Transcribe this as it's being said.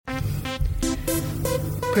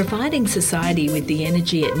Providing society with the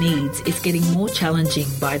energy it needs is getting more challenging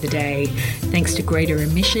by the day, thanks to greater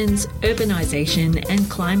emissions, urbanisation and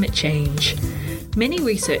climate change. Many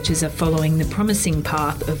researchers are following the promising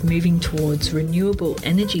path of moving towards renewable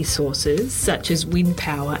energy sources such as wind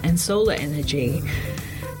power and solar energy.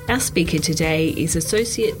 Our speaker today is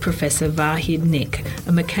Associate Professor Vahid Nik,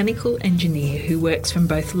 a mechanical engineer who works from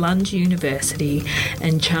both Lund University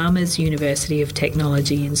and Chalmers University of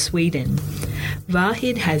Technology in Sweden.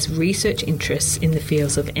 Vahid has research interests in the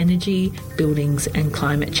fields of energy, buildings and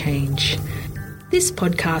climate change. This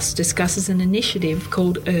podcast discusses an initiative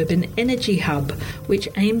called Urban Energy Hub, which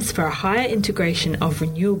aims for a higher integration of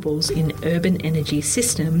renewables in urban energy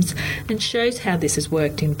systems and shows how this has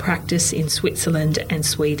worked in practice in Switzerland and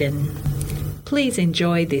Sweden. Please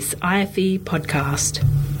enjoy this IFE podcast.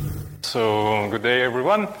 So, good day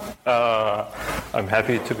everyone. I'm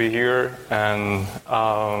happy to be here and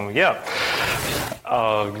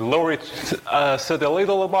Lori said a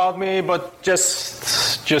little about me, but just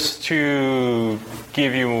to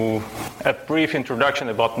give you a brief introduction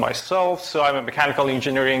about myself. So I'm a mechanical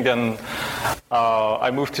engineering, then I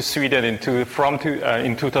moved to Sweden in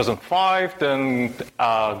 2005, then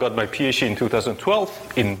got my PhD in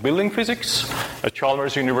 2012 in building physics at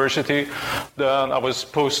Chalmers University. Then I was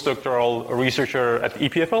postdoctoral researcher at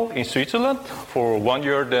EPFL in Switzerland for 1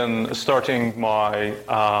 year, then starting my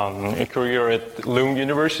career at Lund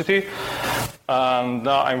University. And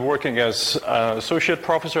now I'm working as associate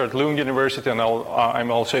professor at Lund University, and I'm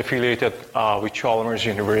also affiliated with Chalmers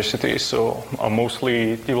University. So I'm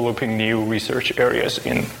mostly developing new research areas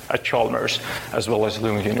at Chalmers as well as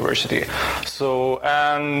Lund University. So,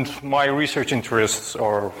 and my research interests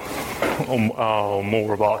are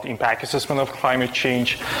more about impact assessment of climate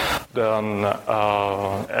change, then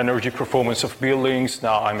energy performance of buildings.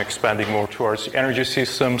 Now I'm expanding more towards energy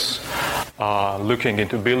systems, looking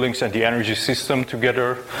into buildings and the energy system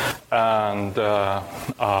together, and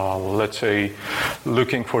let's say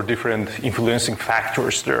looking for different influencing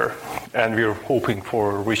factors there. And we're hoping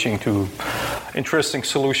for reaching to interesting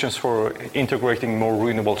solutions for integrating more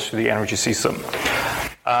renewables to the energy system.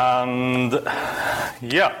 And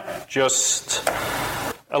just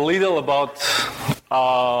a little about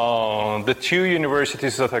the two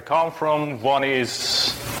universities that I come from. One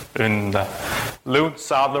is in Lund,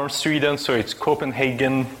 southern Sweden, so it's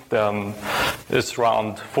Copenhagen. Then it's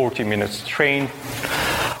around 40 minutes train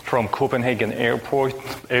from Copenhagen airport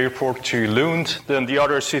to Lund. Then the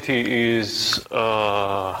other city is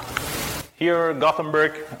here,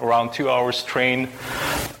 Gothenburg, around 2 hours train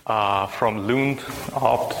from Lund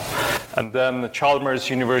up. And then Chalmers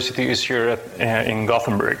University is here in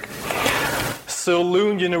Gothenburg. So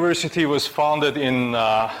Lund University was founded in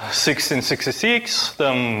 1666,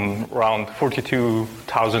 then around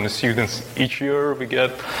 42,000 students each year we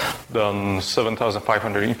get, then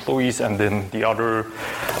 7,500 employees, and then the other,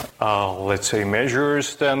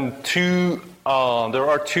 measures. Then there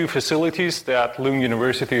are two facilities that Lund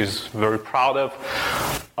University is very proud of.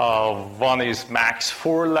 One is MAX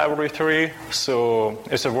 4 laboratory, so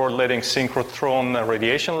it's a world-leading synchrotron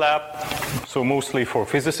radiation lab, so mostly for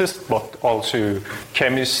physicists, but also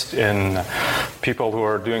chemists and people who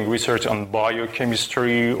are doing research on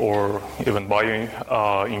biochemistry or even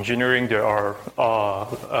bioengineering. They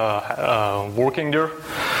are working there.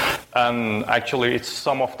 And actually,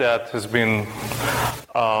 some of that has been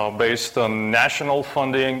based on national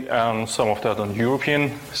funding and some of that on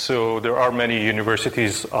European. So there are many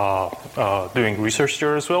universities doing research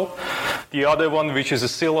there as well. The other one, which is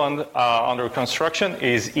still under construction,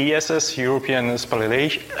 is ESS, European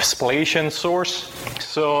Spallation Source.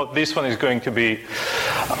 So this one is going to be,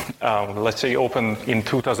 open in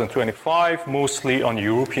 2025, mostly on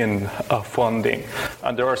European funding.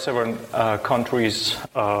 And there are several countries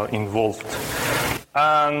involved.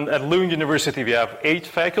 And at Lund University, we have 8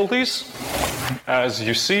 faculties, as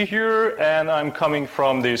you see here, and I'm coming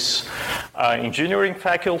from this engineering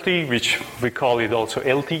faculty, which we call it also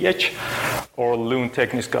LTH, or Lund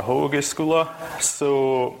Tekniska Högskola.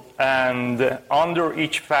 So, and under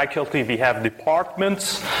each faculty, we have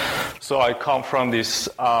departments. So I come from this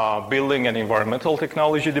building and environmental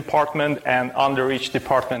technology department, and under each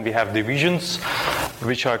department, we have divisions,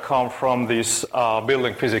 which I come from this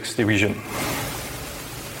building physics division.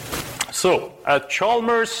 So at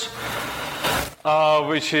Chalmers,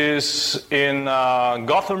 which is in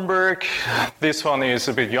Gothenburg. This one is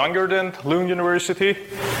a bit younger than Lund University.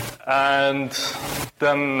 And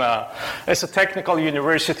then it's a technical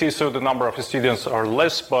university, so the number of students are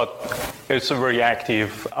less, but it's a very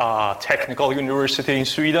active technical university in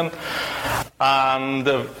Sweden. And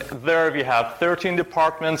there we have 13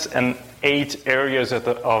 departments and 8 areas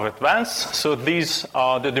of advance. So these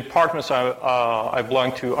are the departments. I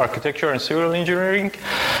belong to architecture and civil engineering.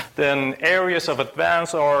 Then areas of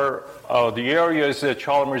advance are the areas that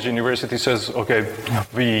Chalmers University says, okay,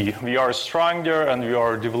 we are strong there and we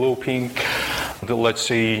are developing. Let's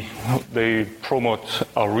say they promote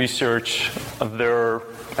research there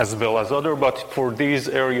as well as other, but for these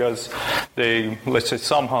areas, they, let's say,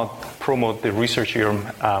 somehow promote the research here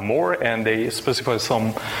more, and they specify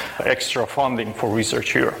some extra funding for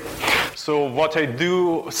research here. So what I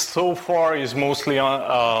do so far is mostly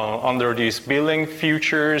under these building,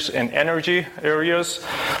 futures, and energy areas,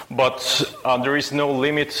 but there is no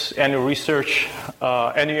limit, any research,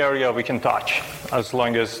 any area we can touch, as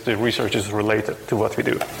long as the research is related to what we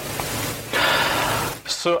do.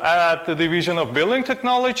 So at the Division of Building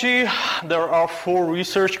Technology, there are 4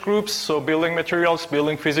 research groups, so building materials,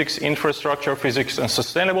 building physics, infrastructure physics, and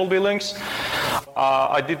sustainable buildings.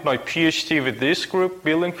 I did my PhD with this group,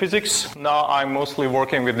 building physics. Now I'm mostly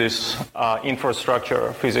working with this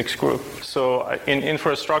infrastructure physics group. So in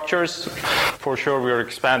infrastructures, for sure we are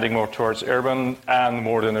expanding more towards urban and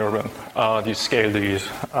more than urban. We scale these.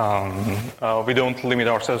 We don't limit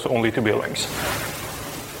ourselves only to buildings.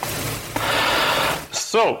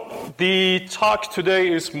 So the talk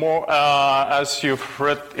today is more, as you've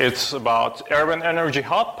read, it's about Urban Energy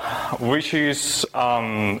Hub, which is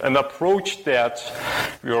an approach that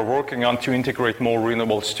we are working on to integrate more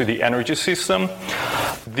renewables to the energy system.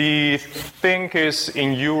 The thing is,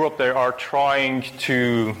 in Europe, they are trying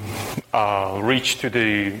to reach to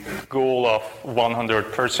the goal of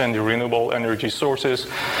 100% renewable energy sources.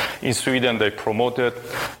 In Sweden, they promote it.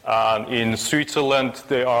 In Switzerland,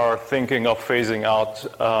 they are thinking of phasing out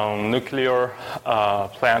nuclear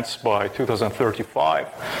plants by 2035.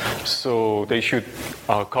 So they should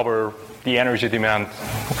cover the energy demand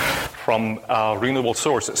from renewable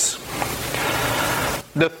sources.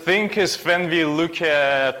 The thing is, when we look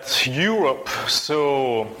at Europe,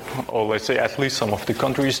 so, or let's say at least some of the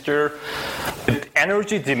countries there, the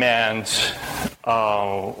energy demand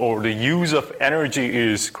or the use of energy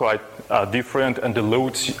is quite different, and the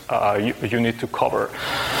loads you need to cover.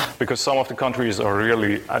 Because some of the countries are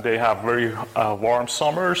really, they have very warm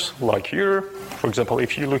summers, like here. For example,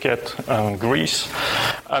 if you look at Greece,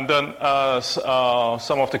 and then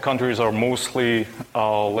some of the countries are mostly,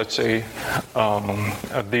 let's say,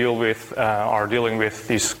 are dealing with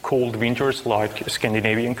these cold winters, like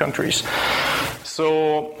Scandinavian countries.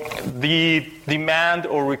 So the demand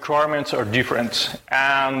or requirements are different.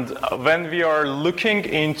 And when we are looking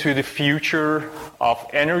into the future of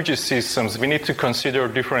energy systems, we need to consider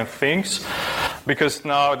different things, because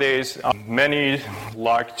nowadays many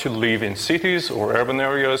like to live in cities or urban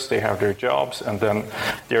areas. They have their jobs, and then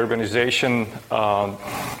the urbanization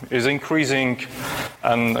is increasing,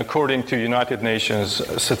 and according to United Nations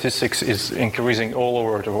statistics, is increasing all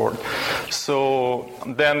over the world. So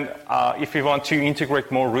then if we want to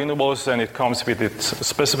integrate more renewables, then it comes with its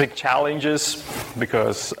specific challenges,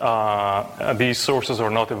 because these sources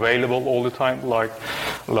are not available all the time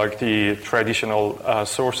like the traditional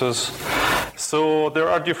sources. So there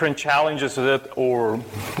are different challenges that, or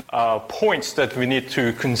points that we need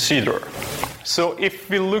to consider. So if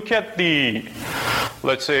we look at the,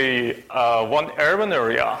 let's say, one urban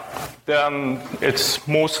area, then it's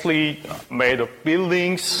mostly made of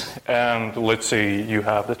buildings, and let's say you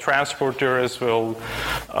have the transport there as well,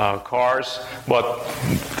 cars, but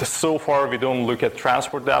so far we don't look at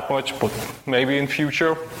transport that much, but maybe in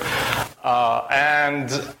future.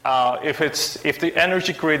 And if the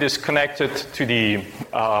energy grid is connected to the,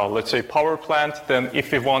 let's say, power plant, then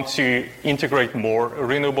if we want to integrate more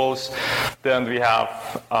renewables, then we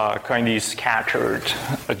have kind of scattered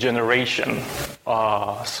generation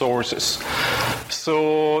sources.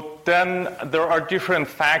 So then there are different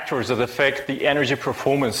factors that affect the energy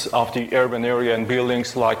performance of the urban area and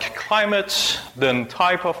buildings, like climate, then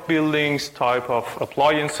type of buildings, type of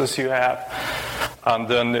appliances you have, and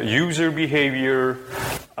then user behavior,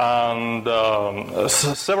 and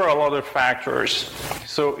several other factors.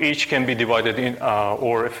 So each can be divided in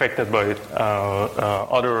or affected by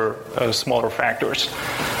other smaller factors.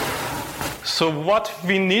 So what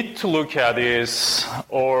we need to look at is,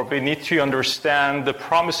 or we need to understand the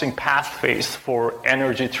promising pathways for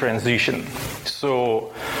energy transition.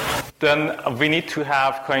 So Then we need to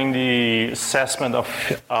have kind of the assessment of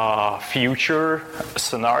future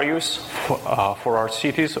scenarios for our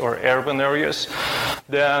cities or urban areas.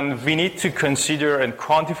 Then we need to consider and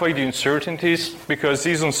quantify the uncertainties, because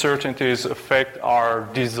these uncertainties affect our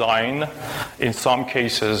design in some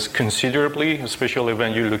cases considerably, especially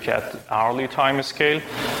when you look at hourly time scale.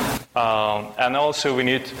 And also we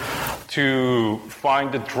need to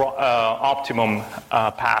find the optimum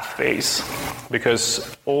pathways,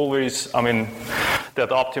 because always,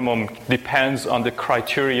 that optimum depends on the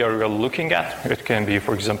criteria you're looking at. It can be,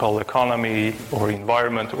 for example, economy or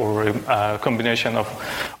environment, or a combination of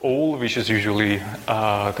all, which is usually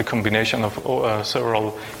the combination of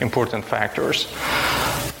several important factors.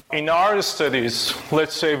 In our studies,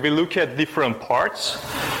 let's say we look at different parts.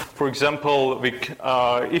 For example,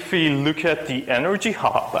 if we look at the energy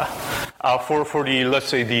hub for the, let's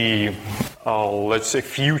say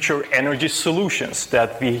future energy solutions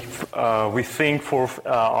that we think for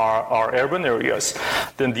our urban areas,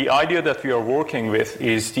 then the idea that we are working with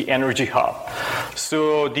is the energy hub.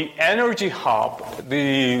 So the energy hub,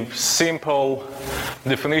 the simple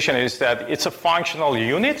definition is that it's a functional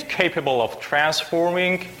unit capable of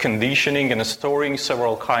transforming, conditioning, and storing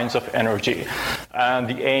several kinds of energy. And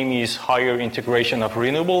the aim is higher integration of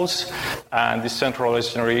renewables and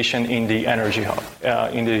decentralized generation in the energy hub,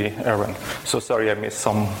 in the urban. So sorry, I missed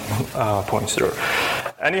some points there.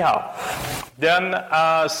 Anyhow, then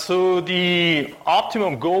so the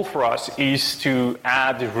optimum goal for us is to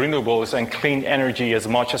add renewables and clean energy as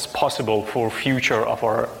much as possible for future of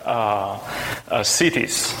our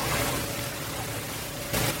cities.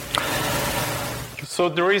 So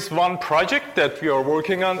there is one project that we are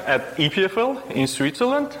working on at EPFL in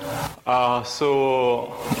Switzerland.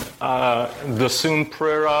 Dasun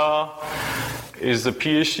Prera is a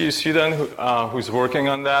PhD student who's working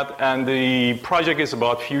on that, and the project is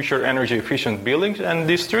about future energy efficient buildings and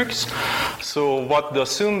districts. So what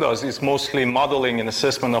Dasun does is mostly modeling and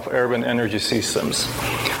assessment of urban energy systems.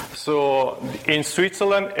 So in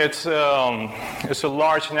Switzerland, it's a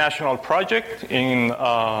large national project in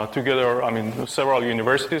together, several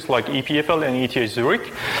universities like EPFL and ETH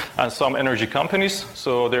Zurich and some energy companies.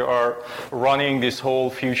 So they are running this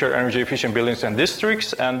whole future energy efficient buildings and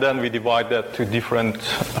districts, and then we divide that to different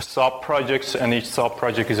sub-projects, and each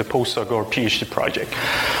sub-project is a postdoc or PhD project.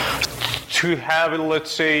 To have, let's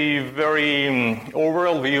say, very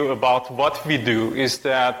overall view about what we do is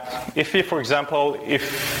that if we, for example,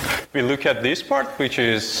 if we look at this part, which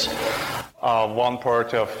is one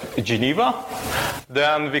part of Geneva,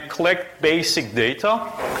 then we collect basic data.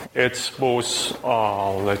 It's both,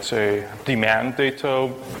 let's say, demand data,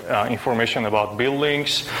 information about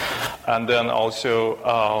buildings, and then also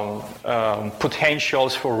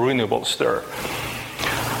potentials for renewables there.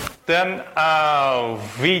 Then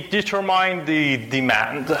we determine the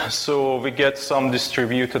demand. So we get some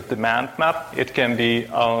distributed demand map. It can be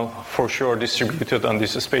for sure distributed on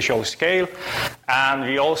this spatial scale. And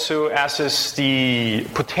we also assess the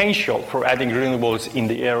potential for adding renewables in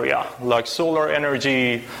the area, like solar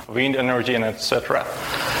energy, wind energy, and etc.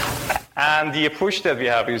 And the approach that we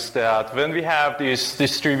have is that when we have this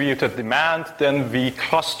distributed demand, then we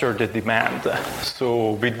cluster the demand.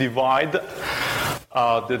 So we divide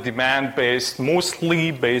the demand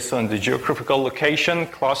mostly based on the geographical location,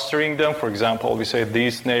 clustering them. For example, we say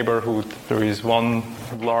this neighborhood, there is one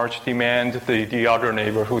large demand, the other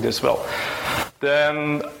neighborhood as well.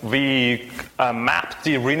 Then we map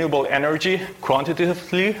the renewable energy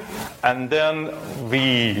quantitatively, and then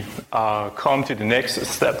we come to the next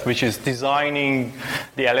step, which is designing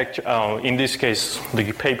the in this case,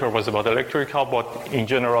 the paper was about electric hub, but in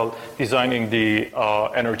general, designing the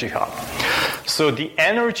energy hub. So the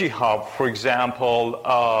energy hub, for example,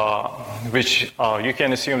 which you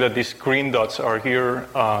can assume that these green dots are here,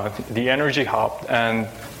 the energy hub, and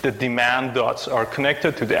the demand dots are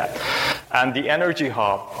connected to that. And the energy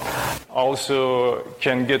hub also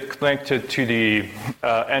can get connected to the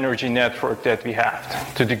energy network that we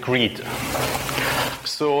have, to the grid.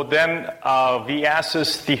 So then we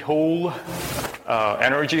assess the whole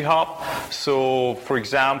energy hub. So, for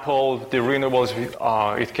example, the renewables,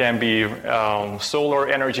 it can be solar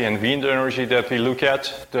energy and wind energy that we look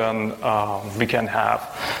at. Then we can have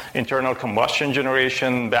internal combustion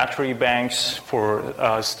generation, battery banks for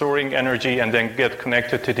storing energy, and then get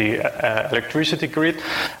connected to the electricity grid.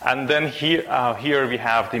 And then here we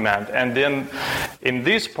have demand. And then in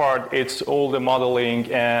this part, it's all the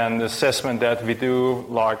modeling and assessment that we do,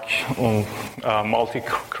 like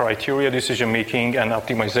multi-criteria decision making and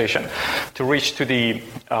optimization to reach to the,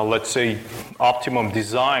 let's say, optimum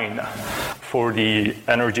design for the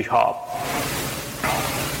energy hub.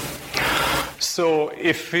 So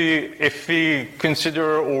if we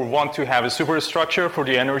consider or want to have a superstructure for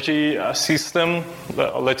the energy system,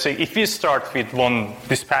 let's say if we start with one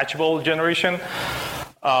dispatchable generation,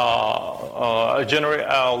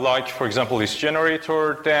 like for example this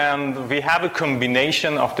generator, then we have a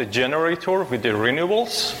combination of the generator with the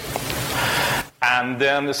renewables and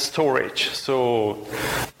then the storage. So,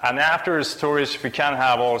 and after storage, we can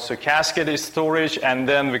have also cascaded storage, and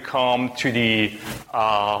then we come to the,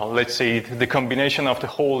 let's say, the combination of the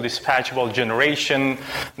whole dispatchable generation,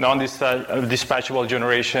 non-dispatchable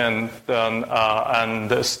generation, and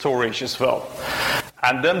the storage as well.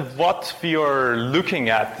 And then what we are looking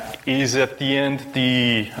at is at the end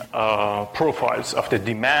the profiles of the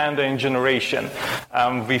demand and generation.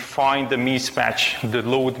 We find the mismatch, the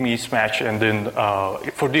load mismatch, and then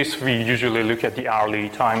for this we usually look at the hourly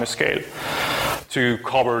time scale to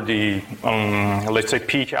cover the, let's say,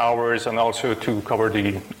 peak hours, and also to cover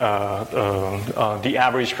the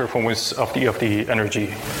average performance of the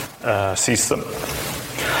energy system.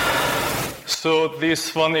 So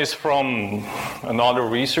this one is from another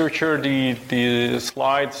researcher, the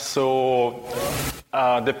slide. So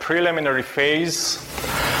the preliminary phase,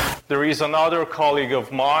 there is another colleague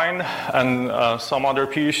of mine and some other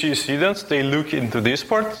PhD students. They look into this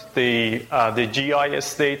part, the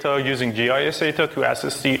GIS data, using GIS data to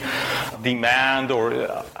assess the demand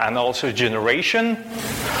and also generation.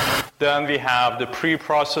 Then we have the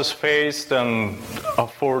pre-process phase. Then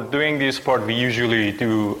for doing this part, we usually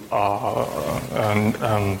do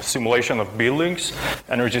simulation of buildings,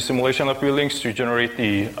 energy simulation of buildings to generate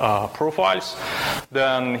the profiles.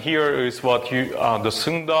 Then here is what the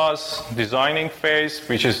SUN does, designing phase,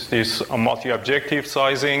 which is this multi-objective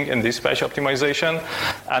sizing and dispatch optimization.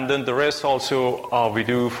 And then the rest also we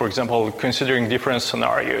do, for example, considering different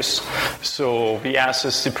scenarios. So we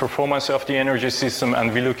assess the performance of the energy system,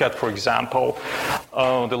 and we look at, for example,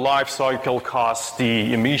 the life cycle costs,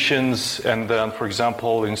 the emissions, and then, for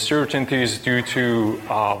example, uncertainties due to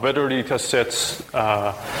weather data sets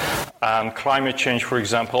and climate change, for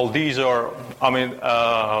example. These are,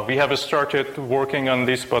 we have started working on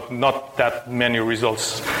this, but not that many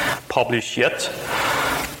results published yet.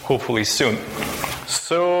 Hopefully soon.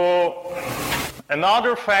 So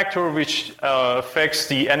another factor which affects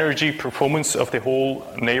the energy performance of the whole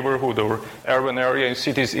neighborhood or urban area in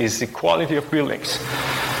cities is the quality of buildings.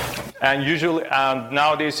 And usually,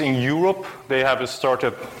 nowadays in Europe, they have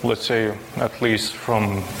started, let's say, at least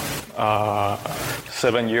from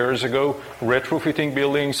 7 years ago, retrofitting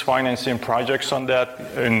buildings, financing projects on that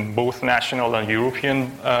in both national and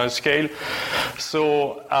European scale.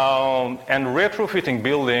 So, and retrofitting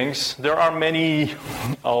buildings, there are many,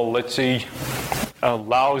 let's say,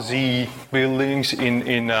 lousy buildings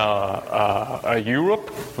in Europe,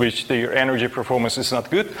 which their energy performance is not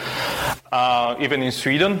good, even in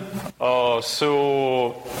Sweden.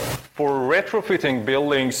 So for retrofitting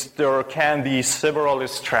buildings, there can be several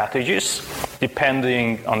strategies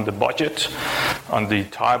depending on the budget, on the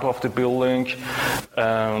type of the building.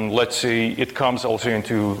 Let's say it comes also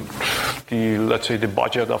into the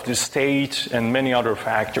budget of the state and many other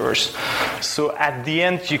factors. So at the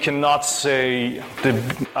end, you cannot say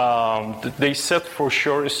they set for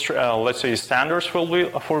sure, let's say, standards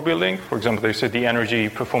for building. For example, they said the energy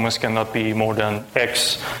performance cannot be more than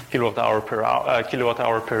X kilowatt hour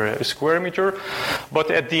per square meter.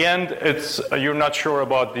 But at the end, you're not sure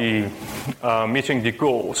about the meeting the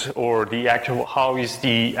goals or how is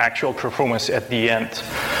the actual performance at the end.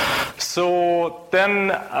 So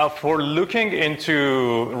then for looking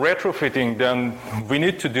into retrofitting, then we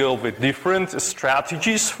need to deal with different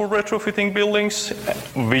strategies for retrofitting buildings,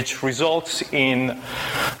 which results in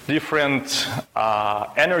different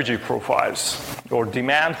energy profiles or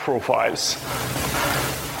demand profiles.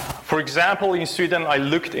 For example, in Sweden, I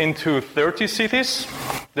looked into 30 cities.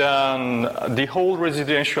 Then the whole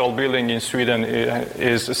residential building in Sweden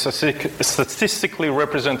is statistically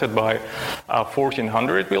represented by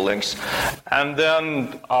 1,400 buildings. And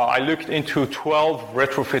then I looked into 12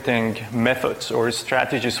 retrofitting methods or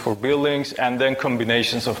strategies for buildings, and then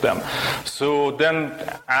combinations of them. So then,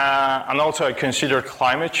 and also I considered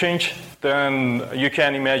climate change. Then you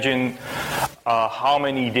can imagine how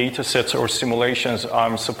many data sets or simulations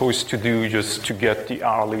I'm supposed to do just to get the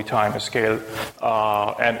hourly time scale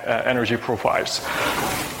and energy profiles.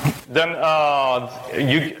 Then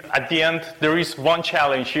at the end, there is one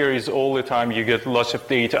challenge here is all the time you get lots of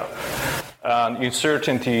data.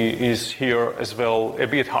 Uncertainty is here as well a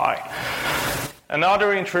bit high.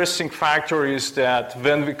 Another interesting factor is that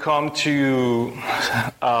when we come to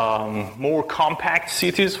more compact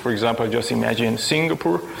cities, for example, just imagine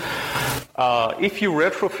Singapore, if you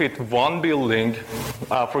retrofit one building,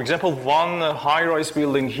 for example, one high-rise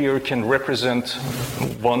building here can represent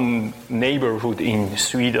one neighborhood in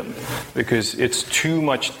Sweden, because it's too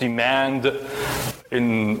much demand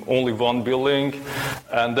in only one building.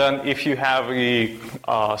 And then if you have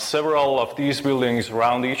several of these buildings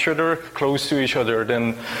around each other, close to each other,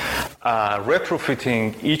 then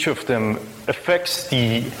retrofitting each of them affects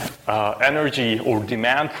the energy or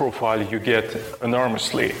demand profile you get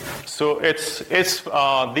enormously. So it's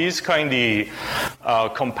these kind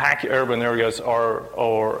of compact urban areas are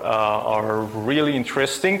really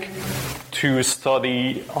interesting to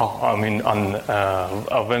study.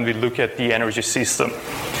 When we look at the energy system.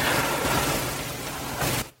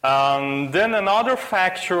 Then another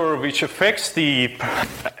factor which affects the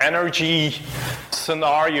energy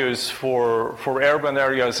scenarios for urban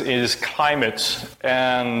areas is climate.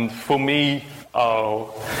 And for me,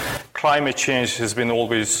 climate change has been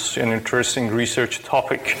always an interesting research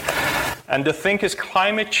topic. And the thing is,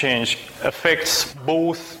 climate change affects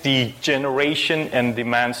both the generation and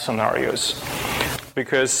demand scenarios.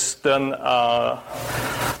 Because then,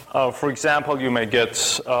 for example, you may get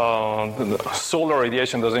solar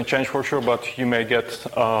radiation doesn't change for sure, but you may get,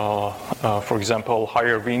 for example,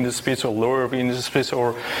 higher wind speeds or lower wind speeds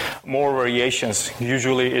or more variations.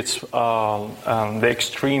 Usually it's the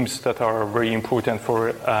extremes that are very important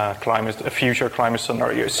for future climate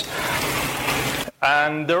scenarios.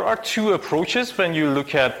 And there are two approaches when you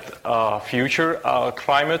look at future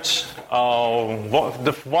climate.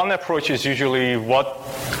 The one approach is usually what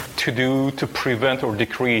to do to prevent or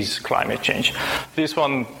decrease climate change. This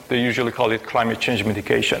one, they usually call it climate change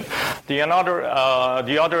mitigation. The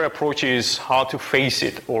other approach is how to face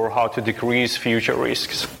it or how to decrease future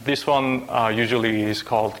risks. This one usually is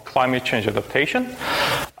called climate change adaptation.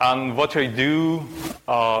 And what I do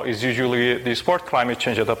is usually they support climate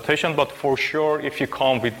change adaptation, but for sure, if you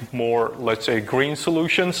come with more, let's say, green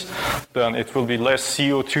solutions, then it will be less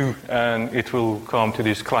CO2 and it will come to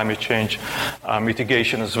this climate change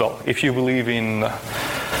mitigation as well, if you believe in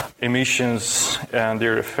emissions and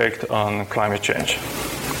their effect on climate change.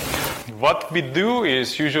 What we do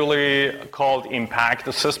is usually called impact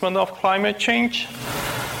assessment of climate change.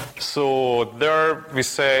 So there we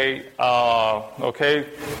say, okay,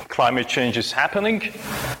 climate change is happening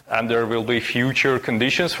and there will be future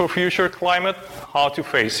conditions for future climate, how to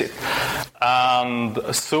face it. And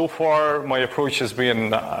so far my approach has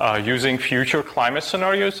been using future climate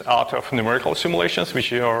scenarios out of numerical simulations,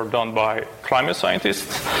 which are done by climate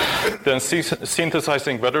scientists, then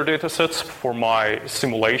synthesizing weather data sets for my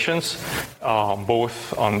simulations,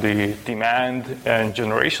 both on the demand and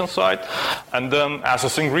generation side, and then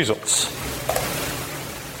assessing results.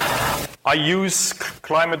 I use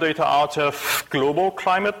climate data out of global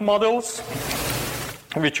climate models,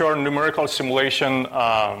 which are numerical simulation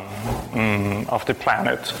of the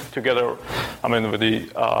planet together. I mean, with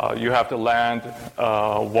you have the land,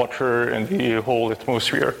 water, and the whole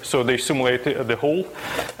atmosphere. So they simulate the whole.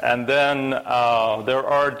 And then there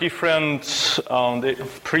are different,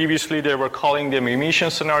 previously they were calling them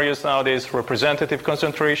emission scenarios, nowadays representative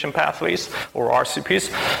concentration pathways, or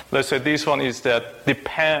RCPs. Let's say this one is that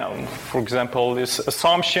depend, for example, these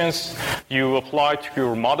assumptions you apply to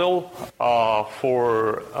your model for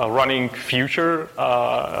running future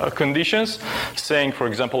conditions, saying, for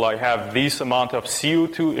example, I have this amount of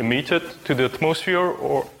CO2 emitted to the atmosphere,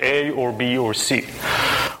 or A, or B, or C,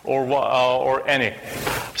 or any.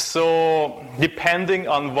 So depending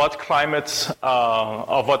on what climate,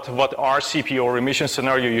 what RCP or emission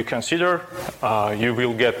scenario you consider, you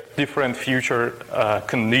will get different future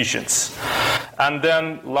conditions. And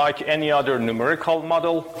then, like any other numerical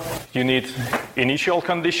model, you need initial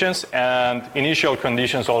conditions, and initial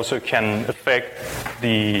conditions also can affect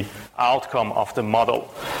the outcome of the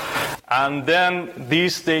model. And then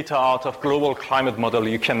these data out of global climate model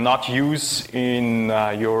you cannot use in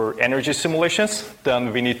your energy simulations.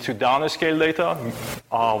 Then we need to downscale data.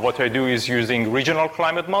 What I do is using regional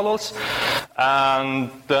climate models, and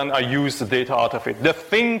then I use the data out of it. The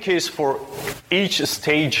thing is, for each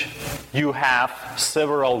stage you have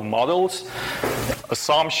several models,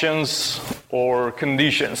 assumptions, or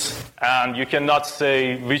conditions, and you cannot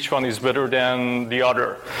say which one is better than the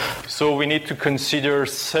other. So we need to consider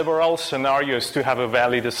several scenarios to have a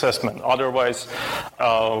valid assessment. Otherwise,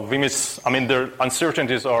 the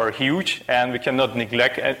uncertainties are huge, and we cannot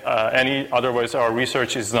neglect any. Otherwise, our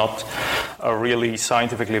research is not really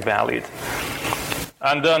scientifically valid.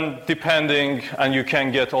 And then depending, and you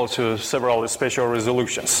can get also several spatial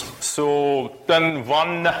resolutions. So then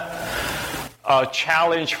one A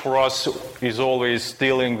challenge for us is always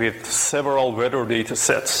dealing with several weather data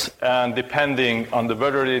sets, and depending on the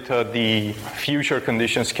weather data, the future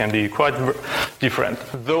conditions can be quite different.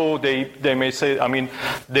 Though they may say,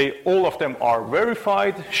 all of them are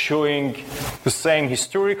verified, showing the same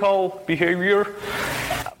historical behavior,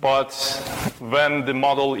 but when the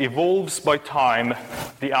model evolves by time,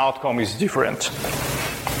 the outcome is different.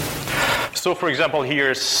 So, for example, here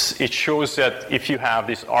it shows that if you have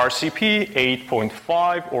this RCP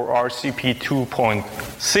 8.5 or RCP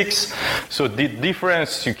 2.6, so the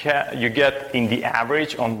difference you get in the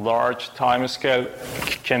average on large time scale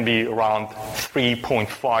can be around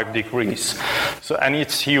 3.5 degrees. So, and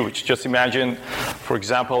it's huge. Just imagine, for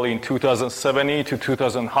example, in 2070 to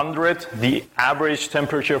 2100, the average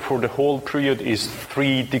temperature for the whole period is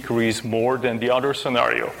 3 degrees more than the other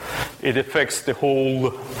scenario. It affects the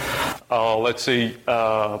whole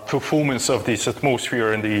performance of this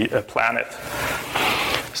atmosphere and the planet.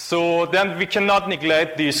 So then we cannot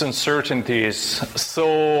neglect these uncertainties.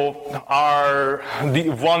 So the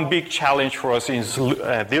one big challenge for us is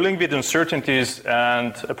dealing with uncertainties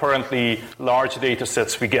and apparently large data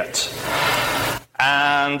sets we get.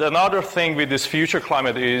 And another thing with this future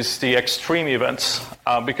climate is the extreme events,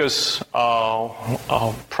 because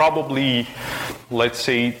probably,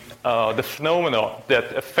 the phenomena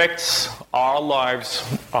that affects our lives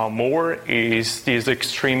more is these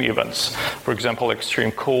extreme events. For example,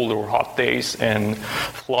 extreme cold or hot days and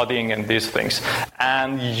flooding and these things.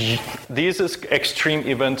 And these extreme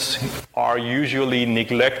events are usually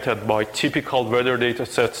neglected by typical weather data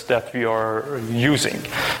sets that we are using.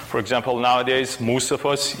 For example, nowadays, most of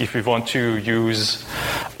us, if we want to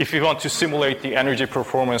simulate the energy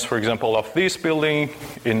performance, for example, of this building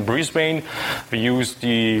in Brisbane, we use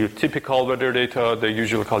the typical weather data. They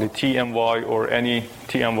usually call it TMY or any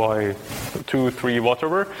TMY 2, 3,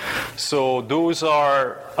 whatever. So those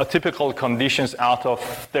are typical conditions out of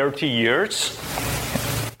 30 years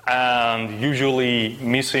and usually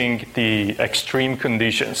missing the extreme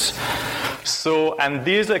conditions. So, and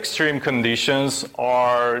these extreme conditions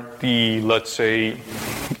are the,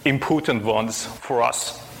 important ones for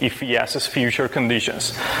us if we assess future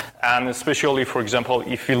conditions. And especially, for example,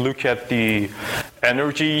 if we look at the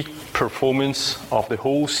energy performance of the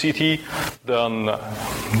whole city, then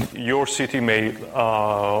your city may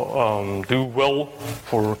do well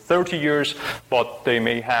for 30 years, but they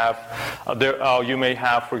may have, you may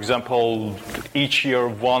have, for example, each year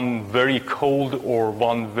one very cold or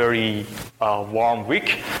one very warm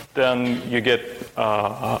week, then you get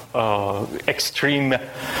extreme,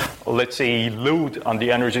 load on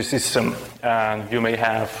the energy system. And you may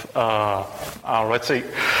have,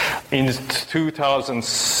 in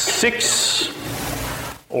 2006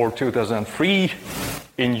 or 2003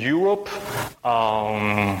 in Europe,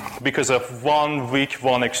 because of 1 week,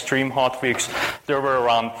 one extreme hot weeks, there were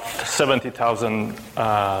around 70,000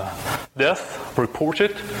 deaths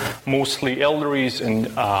reported, mostly elderlies and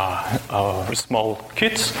small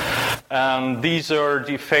kids. And these are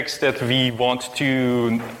the effects that we want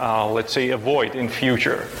to, avoid in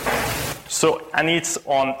future. So, and it's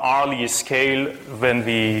on hourly scale when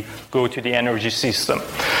we go to the energy system.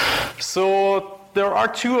 So there are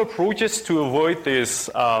two approaches to avoid this,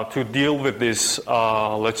 to deal with this,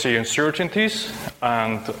 uncertainties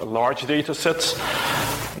and large data sets.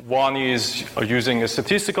 One is using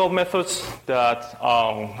statistical methods that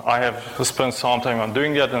I have spent some time on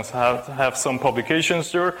doing that and have some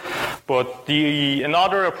publications there. But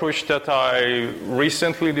another approach that I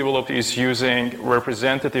recently developed is using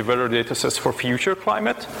representative weather data sets for future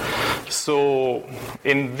climate. So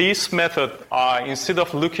in this method, instead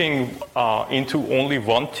of looking into only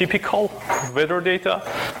one typical weather data,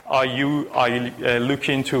 I look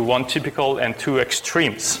into one typical and two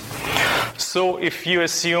extremes. So if you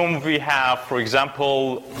assume we have, for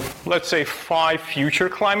example, let's say 5 future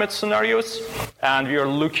climate scenarios, and we are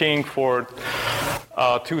looking for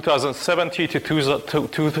 2070 to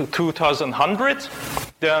 2100,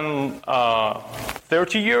 then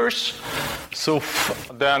 30 years. So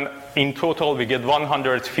then in total we get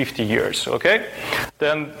 150 years, okay?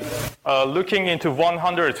 Then looking into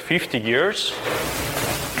 150 years,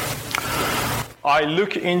 I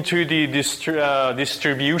look into the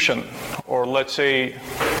distribution, or let's say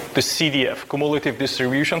the CDF, cumulative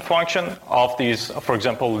distribution function of these, for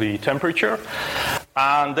example, the temperature.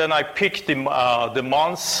 And then I pick the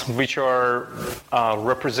months which are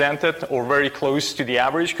represented or very close to the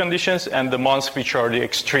average conditions and the months which are the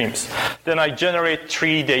extremes. Then I generate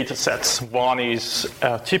 3 data sets. One is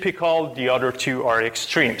typical, the other 2 are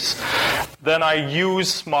extremes. Then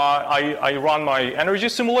I run my energy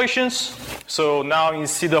simulations. So now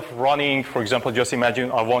instead of running, for example, just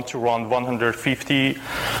imagine I want to run 150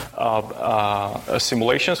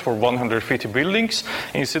 simulations for 150 buildings.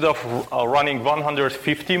 Instead of running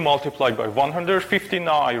 150 multiplied by 150,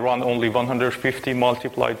 now I run only 150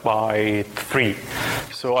 multiplied by 3.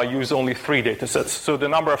 So I use only 3 data sets. So the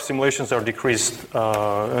number of simulations are decreased.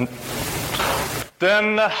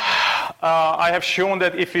 Then I have shown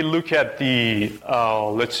that if we look at the,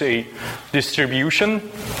 let's say, distribution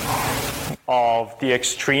of the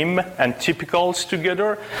extreme and typicals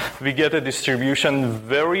together, we get a distribution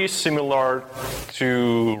very similar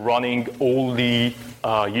to running all the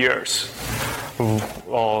years.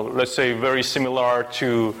 Let's say very similar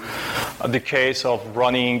to the case of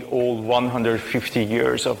running all 150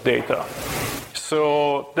 years of data.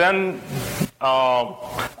 So then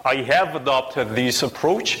I have adopted this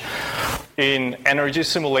approach in energy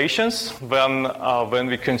simulations when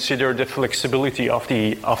we consider the flexibility of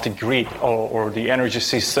the grid or the energy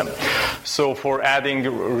system. So for adding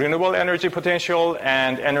renewable energy potential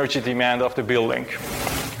and energy demand of the building.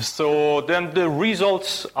 So then the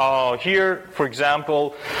results here, for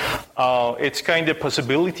example, it's kind of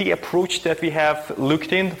possibility approach that we have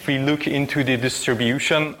looked in. We look into the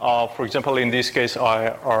distribution of, for example, in this case,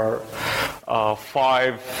 are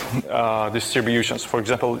 5 distributions. For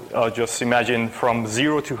example, just imagine from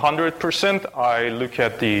 0 to 100%, I look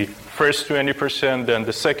at the first 20%, then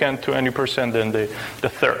the second 20%, then the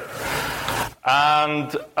third.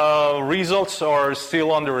 And results are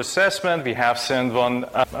still under assessment. We have sent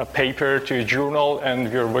a paper to a journal,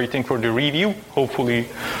 and we're waiting for the review. Hopefully,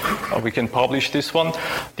 we can publish this one.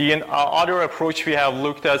 The other approach we have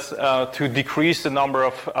looked at to decrease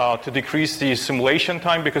to decrease the simulation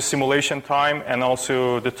time, because simulation time and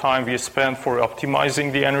also the time we spend for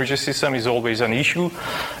optimizing the energy system is always an issue.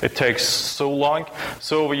 It takes so long.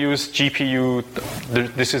 So we use GPU.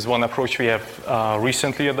 This is one approach we have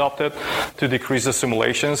recently adopted to decrease the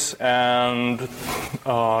simulations, and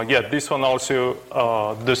this one also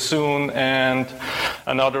Dasun and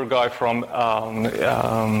another guy from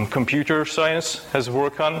computer science has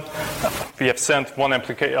worked on. We have sent one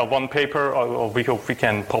paper. We hope we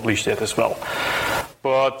can publish that as well.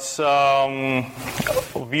 But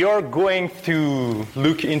we are going to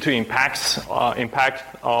look into impact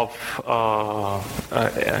of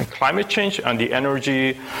climate change and the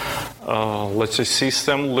energy, let's say,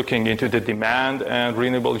 system, looking into the demand and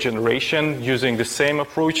renewable generation using the same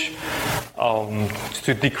approach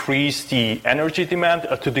to decrease the energy demand,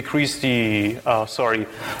 to decrease the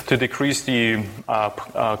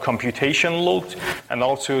computation load, and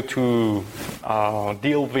also to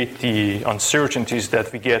deal with the uncertainties that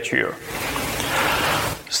we get here.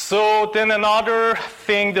 So then another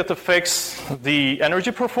thing that affects the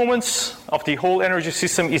energy performance of the whole energy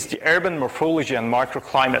system is the urban morphology and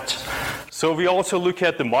microclimate. So we also look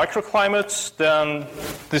at the microclimates. Then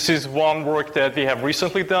this is one work that we have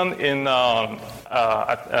recently done in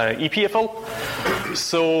at EPFL.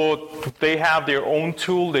 So they have their own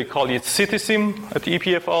tool. They call it CitySim at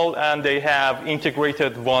EPFL, and they have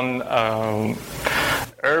integrated one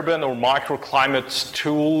urban or microclimate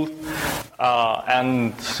tool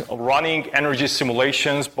and running energy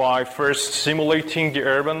simulations by first simulating the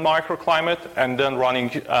urban microclimate and then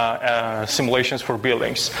running simulations for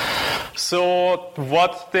buildings. So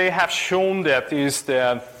what they have shown that is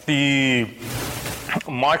that the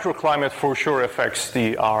microclimate for sure affects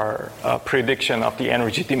our prediction of the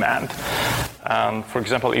energy demand. For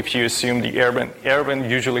example, if you assume the urban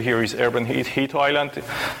usually here is urban heat island.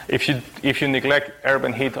 If you neglect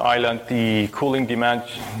urban heat island, the cooling demand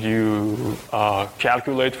you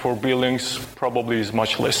calculate for buildings probably is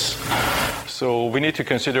much less. So we need to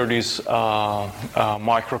consider this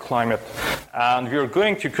microclimate, and we are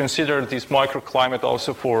going to consider this microclimate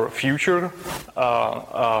also for future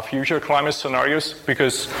climate scenarios,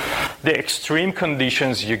 because the extreme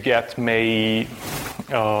conditions you get may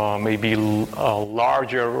be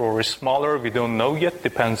larger or smaller. We don't know yet.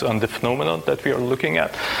 Depends on the phenomenon that we are looking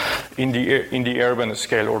at in the urban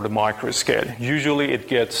scale or the micro scale. Usually it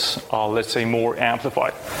gets, let's say, more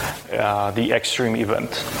amplified, the extreme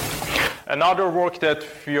event. Another work that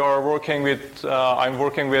we are working with, I'm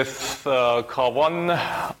working with Kavan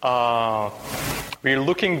we're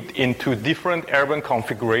looking into different urban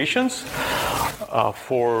configurations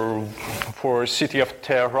for city of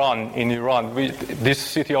Tehran in Iran. This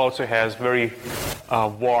city also has very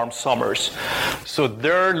warm summers. So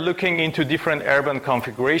they're looking into different urban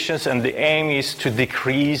configurations, and the aim is to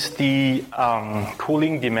decrease the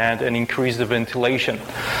cooling demand and increase the ventilation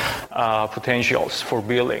potentials for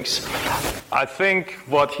buildings. I think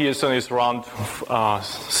what he has done is around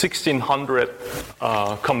 1,600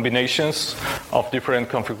 combinations of different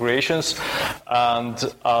configurations, and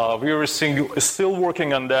we are still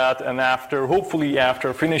working on that. And hopefully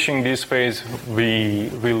after finishing this phase, we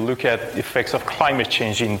will look at effects of climate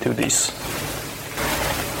change into this.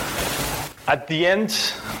 At the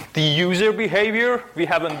end, the user behavior, we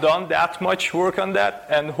haven't done that much work on that,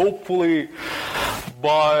 and hopefully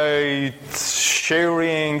by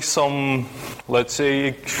sharing some, let's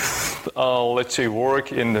say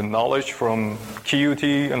work in the knowledge from QUT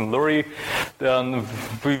and Lurie, then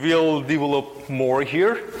we will develop more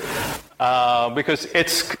here. Because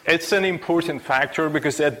it's an important factor,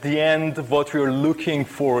 because at the end what we're looking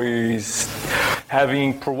for is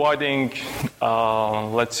providing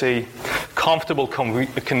let's say comfortable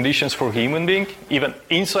conditions for human being, even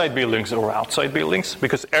inside buildings or outside buildings,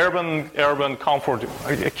 because urban comfort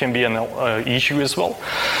can be an issue as well.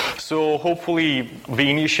 So hopefully we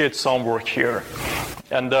initiate some work here,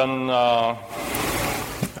 and then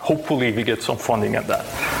hopefully we get some funding at that.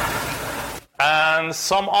 And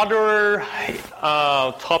some other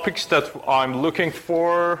topics that I'm looking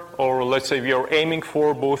for, or let's say we are aiming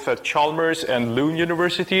for, both at Chalmers and Lund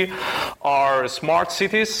University, are smart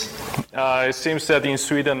cities. It seems that in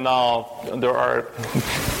Sweden now there are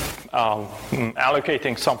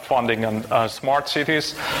allocating some funding on smart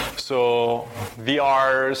cities. So we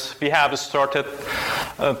have started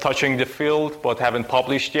touching the field, but haven't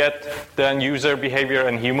published yet. Then user behavior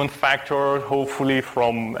and human factor. Hopefully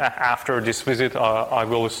from after this visit, I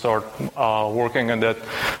will start working on that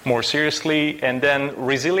more seriously. And then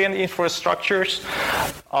resilient infrastructures.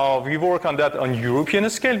 We work on that on European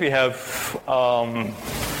scale. We have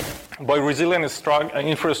by resilient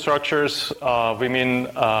infrastructures, we mean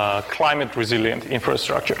climate resilient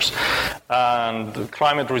infrastructures. And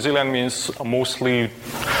climate resilient means mostly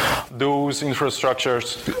those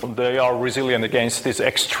infrastructures, they are resilient against these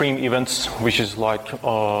extreme events, which is like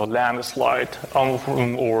landslide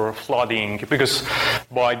or flooding, because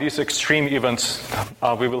by these extreme events,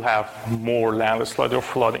 we will have more landslide or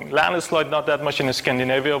flooding. Landslide, not that much in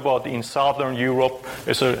Scandinavia, but in Southern Europe,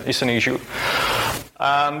 it's an issue.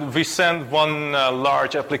 And we sent one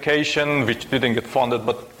large application which didn't get funded,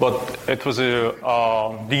 but it was the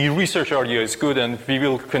research area is good, and we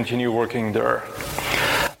will continue working there.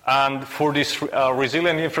 And for these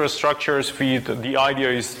resilient infrastructures, the idea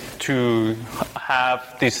is to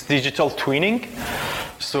have this digital twinning.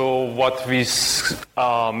 So what we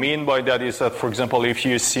mean by that is that, for example, if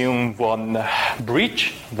you assume one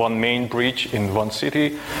main bridge in one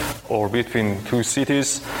city or between two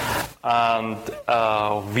cities, and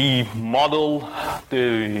we model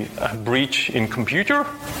the bridge in computer,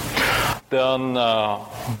 then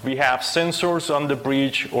we have sensors on the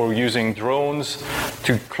bridge or using drones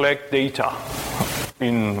to collect data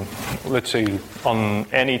in, let's say, on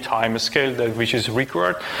any time scale which is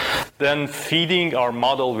required, then feeding our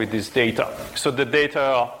model with this data. So the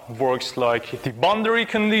data works like the boundary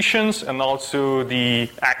conditions and also the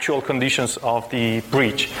actual conditions of the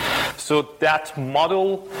bridge. So that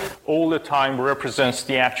model all the time represents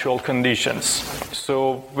the actual conditions.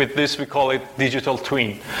 So with this we call it digital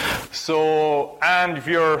twin. So, and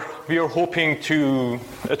we are hoping to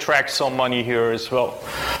attract some money here as well.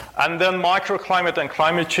 And then microclimate and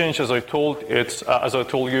climate change, as I told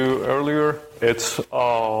you earlier, it's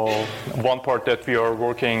one part that we are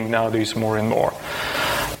working nowadays more and more.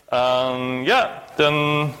 Then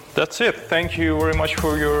that's it. Thank you very much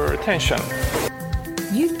for your attention.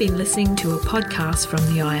 You've been listening to a podcast from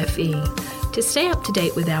the IFE. To stay up to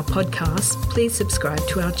date with our podcasts, please subscribe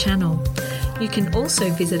to our channel. You can also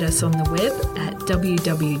visit us on the web at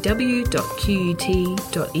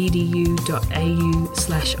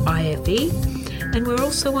www.qut.edu.au/IFE, and we're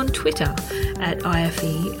also on Twitter at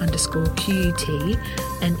IFE_QUT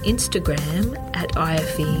and Instagram at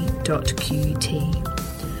IFE.QUT.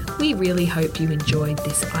 We really hope you enjoyed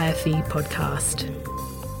this IFE podcast.